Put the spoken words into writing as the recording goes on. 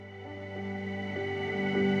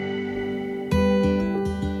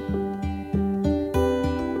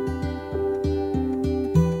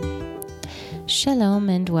Shalom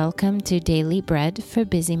and welcome to Daily Bread for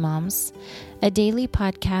Busy Moms, a daily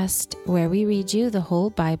podcast where we read you the whole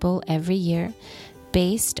Bible every year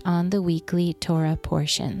based on the weekly Torah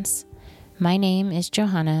portions. My name is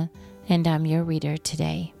Johanna and I'm your reader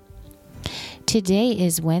today. Today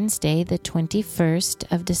is Wednesday, the 21st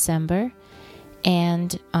of December,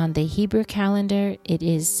 and on the Hebrew calendar it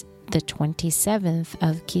is the 27th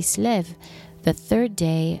of Kislev, the third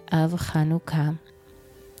day of Chanukah.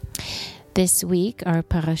 This week, our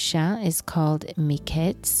parasha is called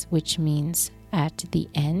Miketz, which means at the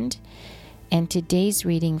end, and today's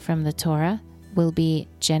reading from the Torah will be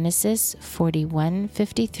Genesis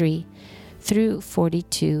 41:53 through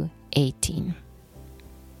 42:18.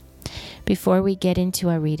 Before we get into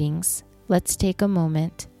our readings, let's take a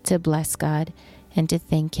moment to bless God and to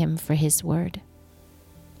thank Him for His word.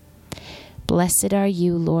 Blessed are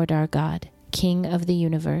you, Lord our God, King of the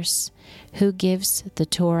universe, who gives the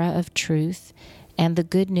Torah of truth and the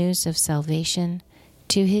good news of salvation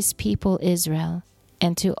to His people Israel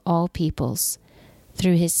and to all peoples,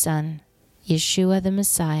 through His Son, Yeshua the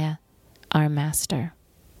Messiah, our Master.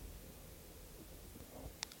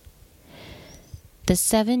 The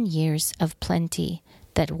 7 years of plenty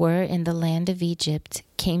that were in the land of Egypt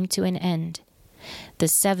came to an end. The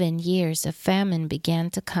 7 years of famine began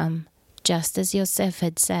to come, just as Yosef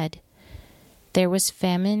had said. There was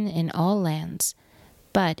famine in all lands,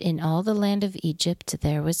 but in all the land of Egypt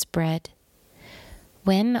there was bread.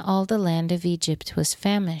 When all the land of Egypt was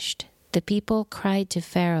famished, the people cried to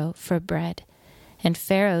Pharaoh for bread. And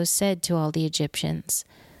Pharaoh said to all the Egyptians,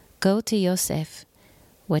 "Go to Yosef.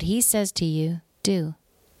 What he says to you, do."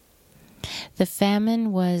 The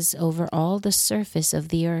famine was over all the surface of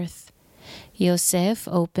the earth. Yosef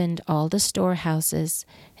opened all the storehouses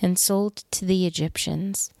and sold to the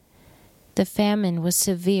Egyptians. The famine was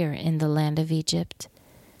severe in the land of Egypt.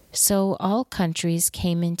 So all countries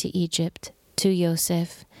came into Egypt to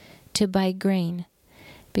Yosef to buy grain,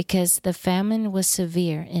 because the famine was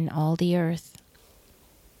severe in all the earth.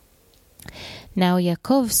 Now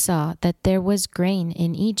Yaakov saw that there was grain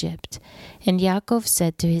in Egypt, and Yaakov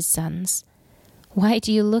said to his sons, "Why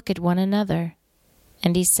do you look at one another?"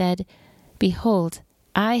 And he said, "Behold,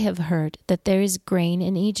 I have heard that there is grain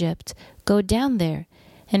in Egypt. Go down there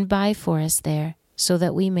and buy for us there, so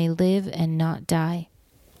that we may live and not die."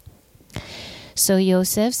 So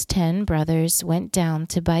Joseph's 10 brothers went down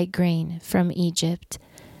to buy grain from Egypt.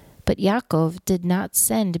 But Yaakov did not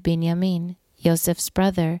send Binyamin, Joseph's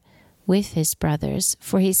brother, with his brothers,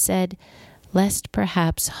 for he said, lest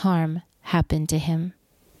perhaps harm happen to him.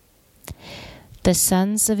 The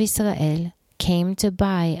sons of Israel came to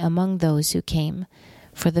buy among those who came,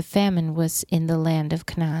 for the famine was in the land of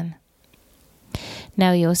Canaan.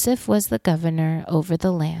 Now Joseph was the governor over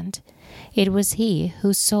the land. It was he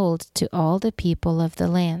who sold to all the people of the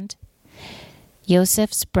land.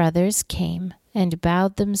 Joseph's brothers came and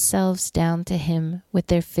bowed themselves down to him with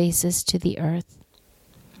their faces to the earth.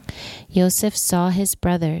 Joseph saw his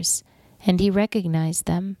brothers, and he recognized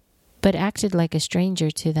them, but acted like a stranger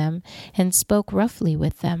to them and spoke roughly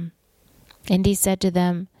with them. And he said to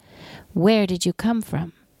them, "Where did you come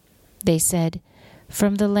from?" They said,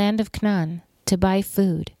 "From the land of Canaan, to buy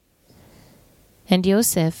food." And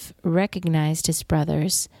Joseph recognized his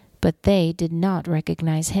brothers, but they did not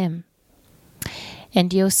recognize him.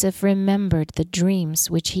 And Joseph remembered the dreams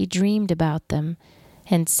which he dreamed about them,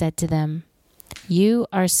 and said to them, "You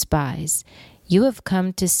are spies. You have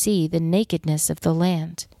come to see the nakedness of the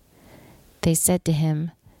land." They said to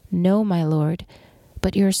him, "No, my lord,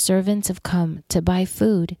 but your servants have come to buy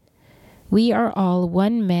food. We are all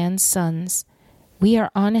one man's sons. We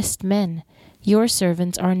are honest men. Your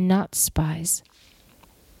servants are not spies."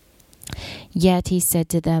 Yet he said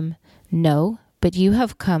to them, "No, but you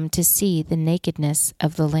have come to see the nakedness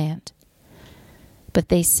of the land." But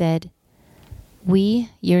they said, "We,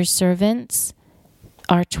 your servants,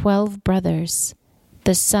 are 12 brothers,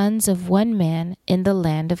 the sons of one man in the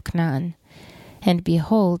land of Canaan. And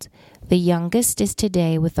behold, the youngest is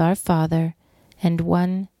today with our father, and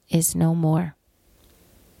one is no more."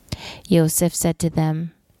 Joseph said to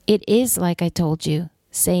them, "It is like I told you,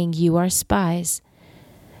 saying you are spies.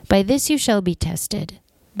 By this you shall be tested.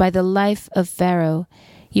 By the life of Pharaoh,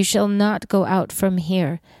 you shall not go out from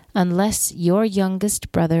here unless your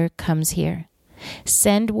youngest brother comes here.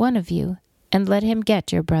 Send one of you, and let him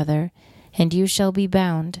get your brother, and you shall be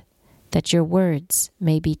bound, that your words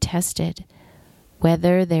may be tested,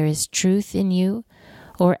 whether there is truth in you,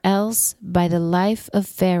 or else by the life of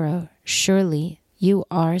Pharaoh, surely you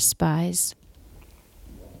are spies."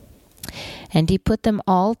 And he put them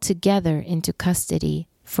all together into custody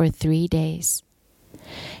for 3 days.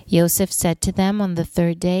 Joseph said to them on the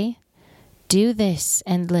third day, "Do this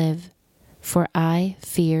and live, for I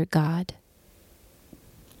fear God."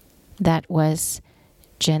 That was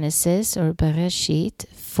Genesis or Bereshit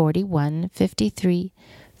 41:53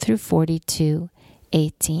 through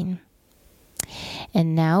 42:18.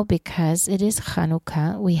 And now, because it is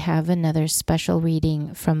Chanukah, we have another special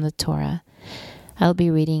reading from the Torah. I'll be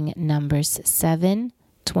reading Numbers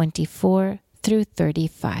 7:24 through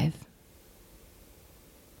 35.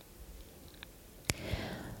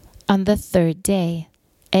 On the third day,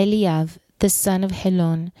 Eliav, the son of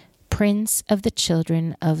Helon, prince of the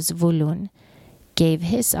children of Zvulun, gave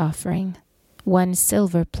his offering, 1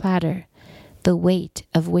 silver platter, the weight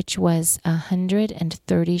of which was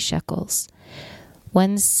 130 shekels,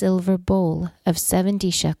 1 silver bowl of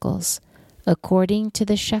 70 shekels, according to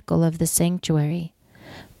the shekel of the sanctuary,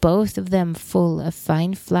 both of them full of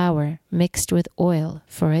fine flour mixed with oil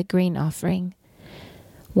for a grain offering,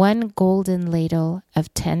 1 golden ladle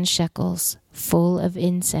of 10 shekels, full of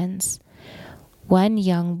incense, 1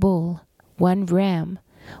 young bull, 1 ram,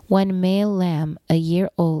 1 male lamb a year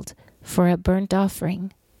old for a burnt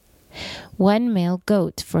offering, 1 male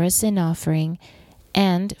goat for a sin offering,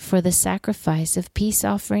 and for the sacrifice of peace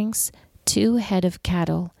offerings, 2 head of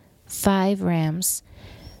cattle, 5 rams,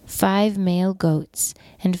 5 male goats,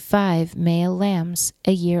 and 5 male lambs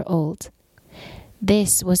a year old.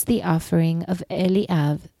 This was the offering of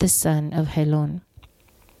Eliav, the son of Helon.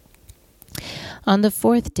 On the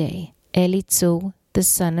fourth day, Elitzur, the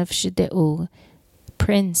son of Shedeur,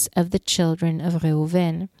 prince of the children of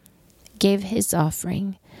Reuven, gave his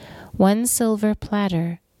offering, 1 silver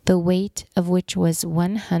platter, the weight of which was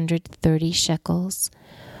 130 shekels,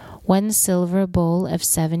 1 silver bowl of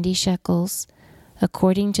 70 shekels,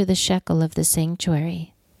 according to the shekel of the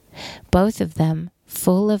sanctuary, both of them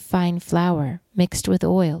full of fine flour mixed with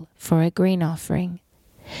oil for a grain offering,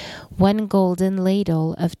 1 golden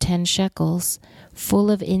ladle of 10 shekels, full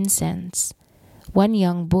of incense, 1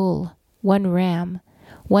 young bull, 1 ram,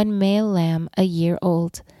 1 male lamb a year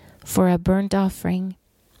old, for a burnt offering,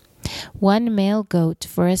 1 male goat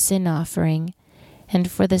for a sin offering, and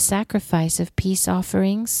for the sacrifice of peace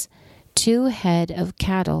offerings, 2 head of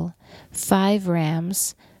cattle, 5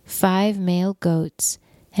 rams, 5 male goats,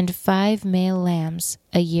 and 5 male lambs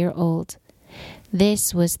a year old.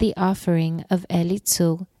 This was the offering of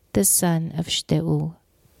Elitzur, the son of Shedeur.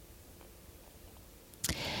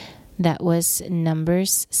 That was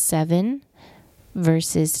Numbers 7,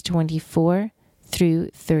 verses 24 through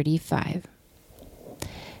 35.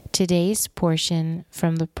 Today's portion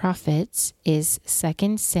from the prophets is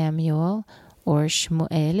 2 Samuel or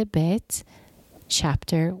Shmuel Bet,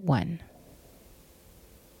 chapter 1.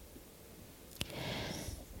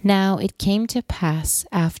 Now it came to pass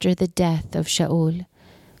after the death of Shaul,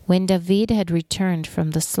 when David had returned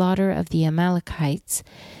from the slaughter of the Amalekites,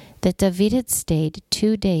 that David had stayed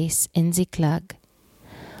 2 days in Ziklag.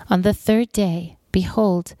 On the third day,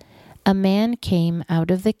 behold, a man came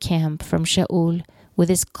out of the camp from Shaul, with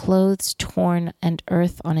his clothes torn and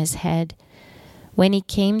earth on his head. When he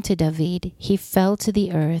came to David, he fell to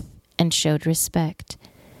the earth and showed respect.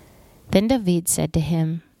 Then David said to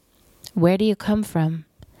him, "Where do you come from?"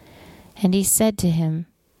 And he said to him,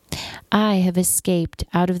 "I have escaped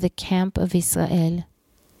out of the camp of Israel."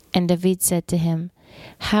 And David said to him,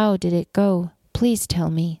 "How did it go? Please tell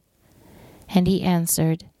me." And he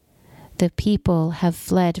answered, "The people have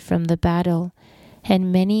fled from the battle,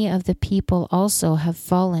 and many of the people also have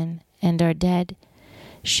fallen and are dead.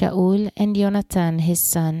 Shaul and Jonathan his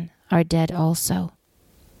son are dead also."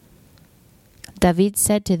 David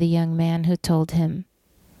said to the young man who told him,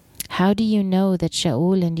 "How do you know that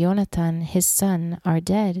Shaul and Jonathan his son are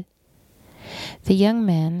dead?" The young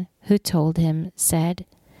man who told him said,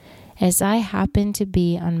 "As I happened to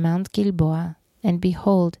be on Mount Gilboa, and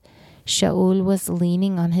behold, Shaul was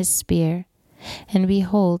leaning on his spear, and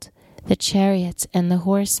behold, the chariots and the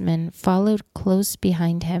horsemen followed close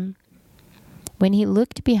behind him. When he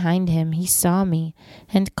looked behind him, he saw me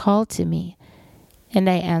and called to me, and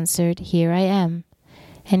I answered, 'Here I am.'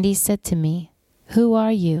 And he said to me, 'Who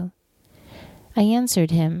are you?' I answered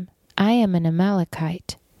him, 'I am an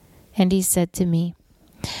Amalekite.' And he said to me,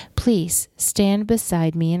 'Please stand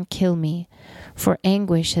beside me and kill me, for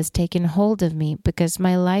anguish has taken hold of me because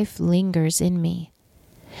my life lingers in me.'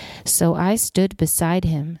 So I stood beside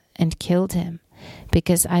him and killed him,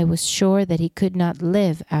 because I was sure that he could not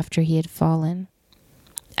live after he had fallen.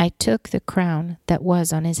 I took the crown that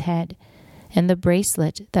was on his head and the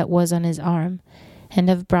bracelet that was on his arm, and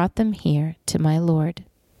have brought them here to my lord."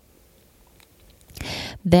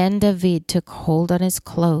 Then David took hold on his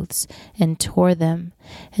clothes and tore them,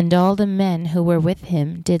 and all the men who were with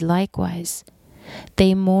him did likewise.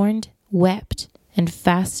 They mourned, wept, and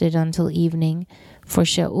fasted until evening for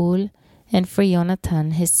Shaul and for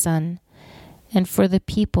Jonathan his son, and for the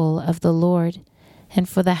people of the Lord, and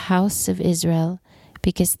for the house of Israel,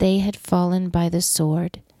 because they had fallen by the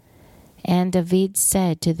sword. And David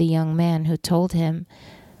said to the young man who told him,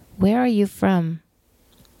 "Where are you from?"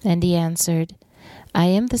 And he answered, "I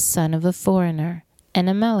am the son of a foreigner, an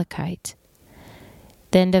Amalekite."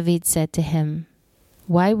 Then David said to him,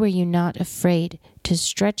 "Why were you not afraid to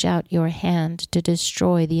stretch out your hand to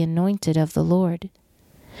destroy the anointed of the Lord?"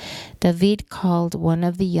 David called one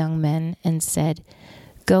of the young men and said,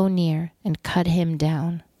 "Go near and cut him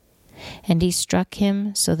down." And he struck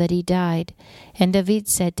him so that he died. And David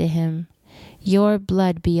said to him, "Your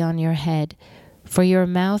blood be on your head, for your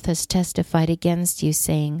mouth has testified against you,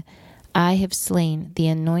 saying, I have slain the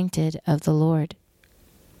anointed of the Lord."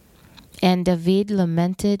 And David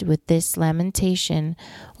lamented with this lamentation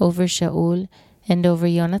over Shaul and over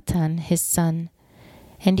Jonathan his son.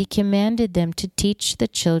 And he commanded them to teach the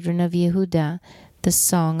children of Yehudah the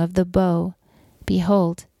song of the bow.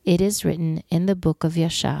 Behold, it is written in the book of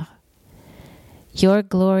Yashar. Your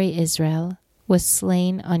glory, Israel, was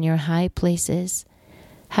slain on your high places.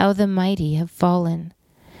 How the mighty have fallen.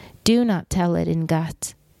 Do not tell it in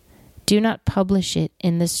Gat. Do not publish it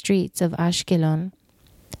in the streets of Ashkelon,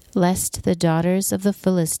 lest the daughters of the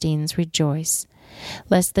Philistines rejoice,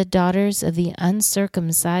 lest the daughters of the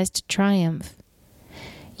uncircumcised triumph.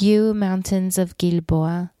 You mountains of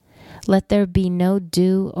Gilboa, let there be no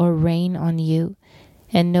dew or rain on you,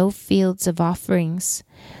 and no fields of offerings,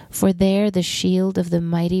 for there the shield of the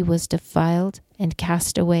mighty was defiled and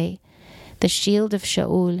cast away. The shield of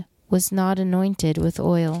Shaul was not anointed with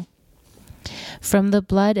oil. From the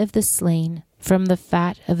blood of the slain, from the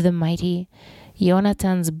fat of the mighty,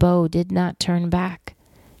 Jonathan's bow did not turn back.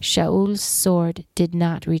 Shaul's sword did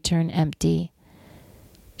not return empty.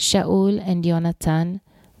 Shaul and Jonathan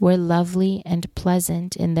were lovely and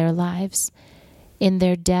pleasant in their lives. In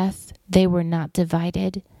their death they were not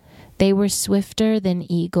divided. They were swifter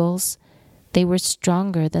than eagles. They were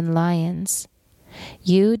stronger than lions.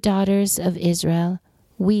 You daughters of Israel,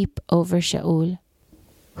 weep over Shaul,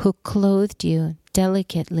 who clothed you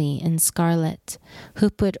delicately in scarlet, who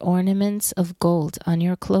put ornaments of gold on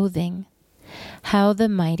your clothing. How the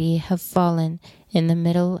mighty have fallen in the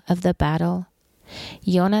middle of the battle.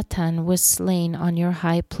 Jonathan was slain on your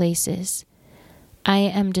high places. I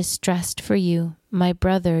am distressed for you, my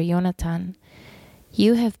brother Jonathan.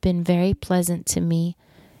 You have been very pleasant to me.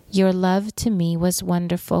 Your love to me was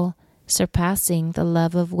wonderful, surpassing the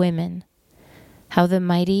love of women. How the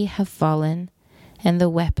mighty have fallen, and the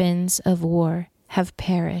weapons of war have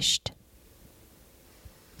perished.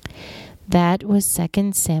 That was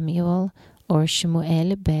 2 Samuel, or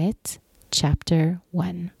Shmuel Bet, chapter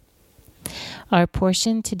 1. Our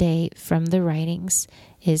portion today from the writings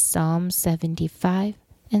is Psalm 75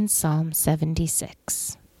 and Psalm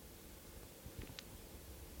 76.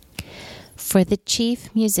 For the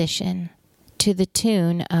chief musician, to the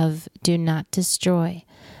tune of Do Not Destroy,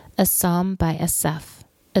 a psalm by Asaph,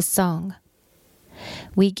 a song.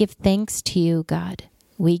 We give thanks to you, God.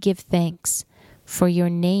 We give thanks, for your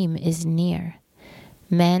name is near.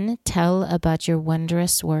 Men tell about your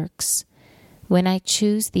wondrous works. When I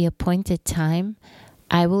choose the appointed time,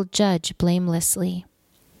 I will judge blamelessly.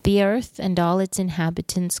 The earth and all its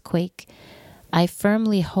inhabitants quake. I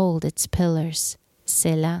firmly hold its pillars.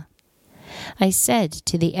 Selah. I said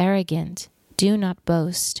to the arrogant, do not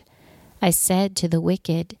boast. I said to the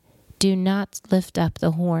wicked, do not lift up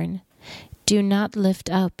the horn. Do not lift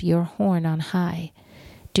up your horn on high.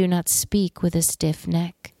 Do not speak with a stiff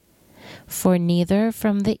neck. For neither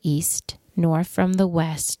from the east, nor from the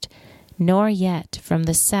west, nor yet from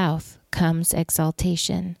the south comes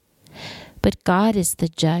exaltation. But God is the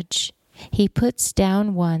judge. He puts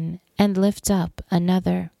down one and lifts up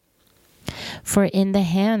another. For in the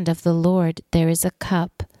hand of the Lord there is a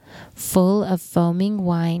cup, full of foaming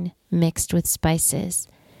wine mixed with spices.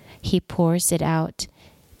 He pours it out.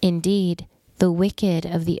 Indeed, the wicked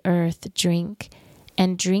of the earth drink,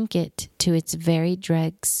 and drink it to its very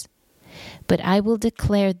dregs. But I will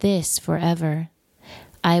declare this forever.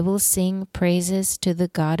 I will sing praises to the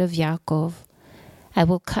God of Yaakov. I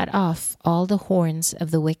will cut off all the horns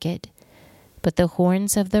of the wicked, but the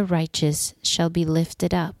horns of the righteous shall be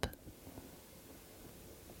lifted up.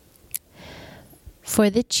 For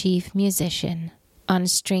the chief musician, on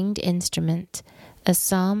stringed instrument, a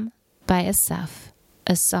psalm by Asaph,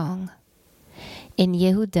 a song. In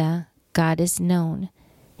Yehudah, God is known.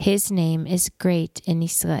 His name is great in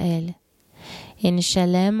Israel. In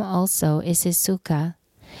Shalem also is his sukkah,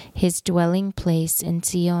 his dwelling place in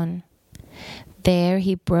Zion. There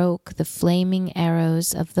he broke the flaming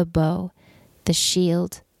arrows of the bow, the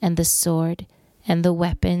shield and the sword, and the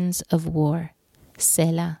weapons of war.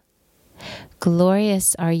 Selah.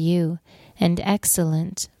 Glorious are you, and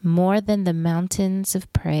excellent, more than the mountains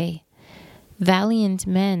of prey. Valiant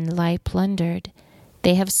men lie plundered,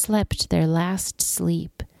 they have slept their last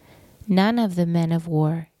sleep. None of the men of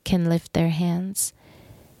war can lift their hands.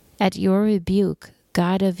 At your rebuke,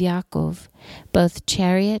 God of Yaakov, both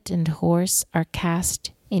chariot and horse are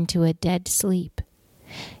cast into a dead sleep.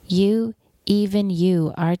 You, even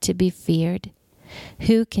you, are to be feared.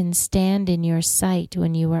 Who can stand in your sight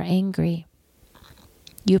when you are angry?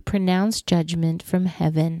 You pronounced judgment from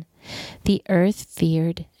heaven. The earth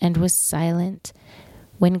feared and was silent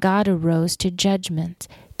when God arose to judgment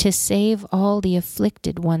to save all the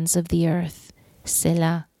afflicted ones of the earth.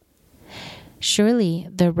 Selah. Surely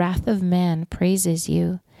the wrath of man praises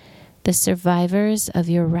you. The survivors of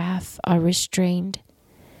your wrath are restrained.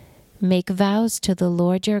 Make vows to the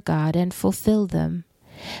Lord your God and fulfill them.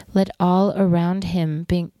 Let all around him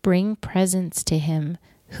bring presents to him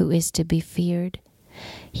who is to be feared.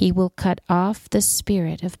 He will cut off the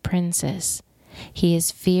spirit of princes. He is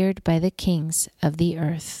feared by the kings of the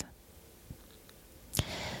earth.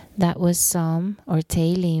 That was Psalm or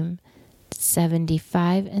Tehillim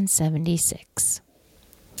 75 and 76.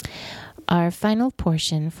 Our final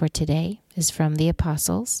portion for today is from the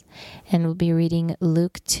Apostles, and we'll be reading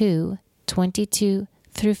Luke 2, 22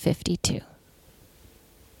 through 52.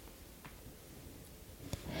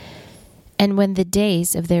 And when the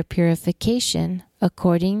days of their purification,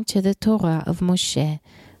 according to the Torah of Moshe,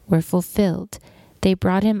 were fulfilled, they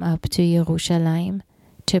brought him up to Yerushalayim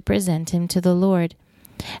to present him to the Lord,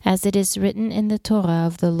 as it is written in the Torah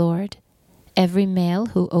of the Lord. Every male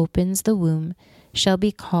who opens the womb shall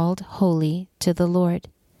be called holy to the Lord,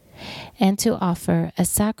 and to offer a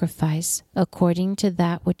sacrifice according to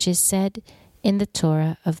that which is said in the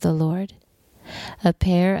Torah of the Lord, a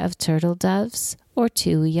pair of turtle doves or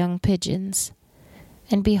 2 young pigeons.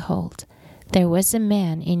 And behold, there was a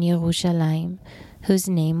man in Yerushalayim whose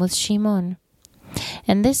name was Shimon.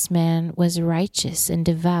 And this man was righteous and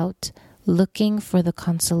devout, looking for the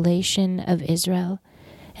consolation of Israel,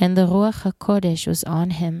 and the Ruach HaKodesh was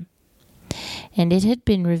on him. And it had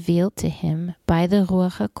been revealed to him by the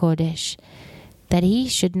Ruach HaKodesh that he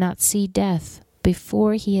should not see death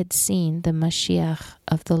before he had seen the Mashiach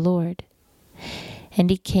of the Lord.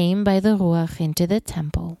 And he came by the Ruach into the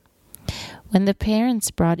temple. When the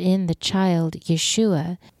parents brought in the child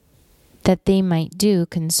Yeshua, that they might do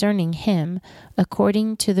concerning him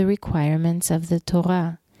according to the requirements of the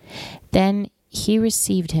Torah, then he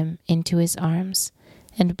received him into his arms,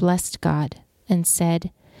 and blessed God, and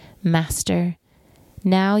said, Master,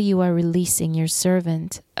 now you are releasing your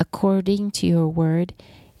servant according to your word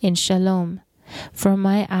in Shalom, for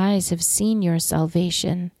my eyes have seen your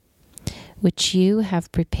salvation, which you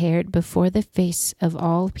have prepared before the face of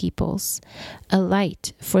all peoples, a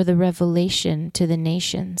light for the revelation to the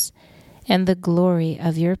nations, and the glory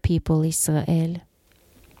of your people Israel.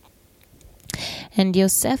 And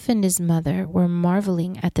Yosef and his mother were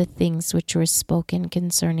marveling at the things which were spoken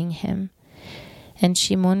concerning him. And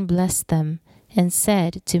Shimon blessed them, and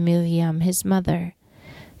said to Miriam his mother,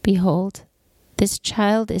 Behold, this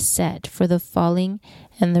child is set for the falling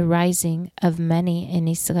and the rising of many in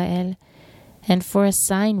Israel, and for a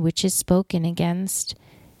sign which is spoken against.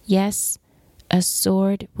 Yes, a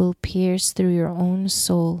sword will pierce through your own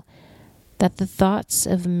soul, that the thoughts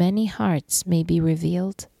of many hearts may be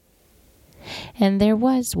revealed. And there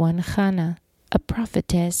was one Hannah, a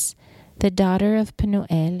prophetess, the daughter of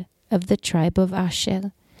Penuel, of the tribe of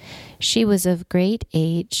Asher. She was of great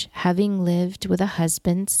age, having lived with a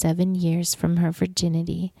husband 7 years from her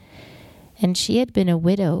virginity, and she had been a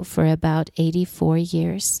widow for about 84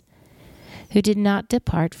 years, who did not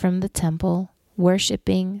depart from the temple,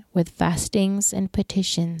 worshipping with fastings and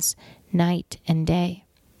petitions night and day.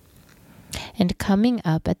 And coming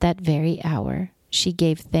up at that very hour, she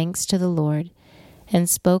gave thanks to the Lord, and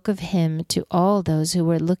spoke of him to all those who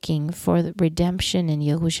were looking for the redemption in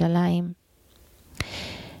Yerushalayim.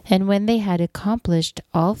 And when they had accomplished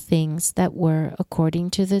all things that were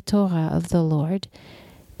according to the Torah of the Lord,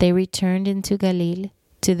 they returned into Galilee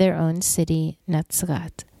to their own city,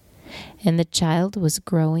 Nazareth. And the child was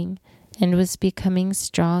growing and was becoming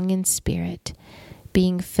strong in spirit,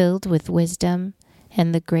 being filled with wisdom,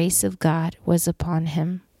 and the grace of God was upon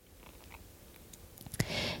him.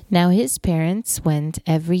 Now his parents went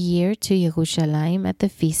every year to Yerushalayim at the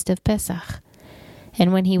feast of Pesach.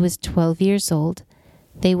 And when he was 12 years old,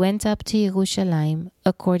 they went up to Jerusalem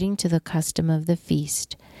according to the custom of the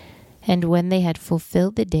feast. And when they had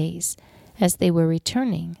fulfilled the days, as they were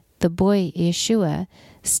returning, the boy Yeshua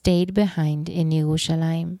stayed behind in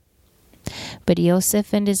Jerusalem. But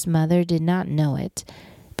Joseph and his mother did not know it,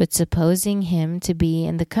 but supposing him to be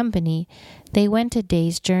in the company, they went a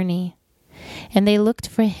day's journey. And they looked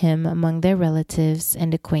for him among their relatives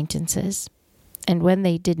and acquaintances. And when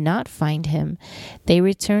they did not find him, they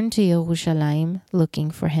returned to Jerusalem looking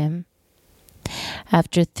for him.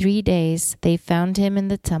 After 3 days, they found him in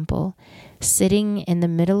the temple, sitting in the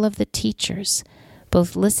middle of the teachers,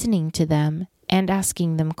 both listening to them and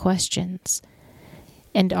asking them questions.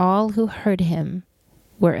 And all who heard him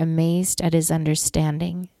were amazed at his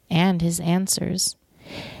understanding and his answers.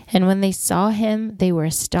 And when they saw him, they were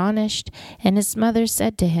astonished, and his mother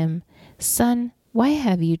said to him, "Son, why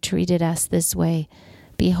have you treated us this way?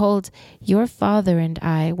 Behold, your father and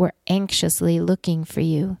I were anxiously looking for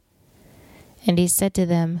you." And he said to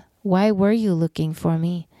them, "Why were you looking for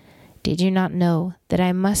me? Did you not know that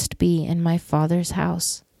I must be in my father's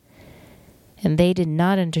house?" And they did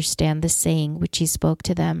not understand the saying which he spoke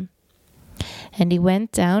to them. And he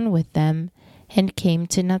went down with them and came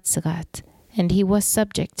to Nazareth, and he was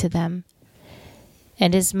subject to them.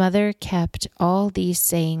 And his mother kept all these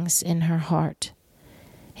sayings in her heart.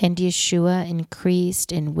 And Yeshua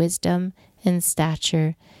increased in wisdom and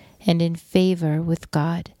stature and in favor with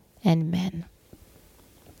God and men.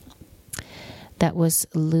 That was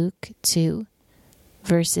Luke 2,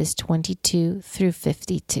 verses 22 through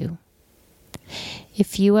 52.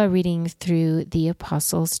 If you are reading through the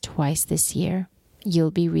Apostles twice this year,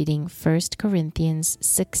 you'll be reading 1 Corinthians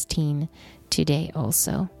 16 today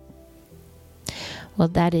also. Well,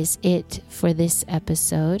 that is it for this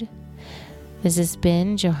episode. This has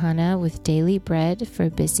been Johanna with Daily Bread for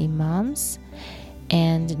Busy Moms.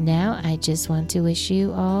 And now I just want to wish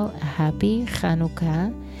you all a happy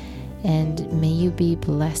Chanukah, and may you be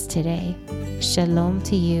blessed today. Shalom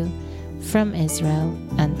to you from Israel.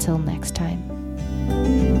 Until next time.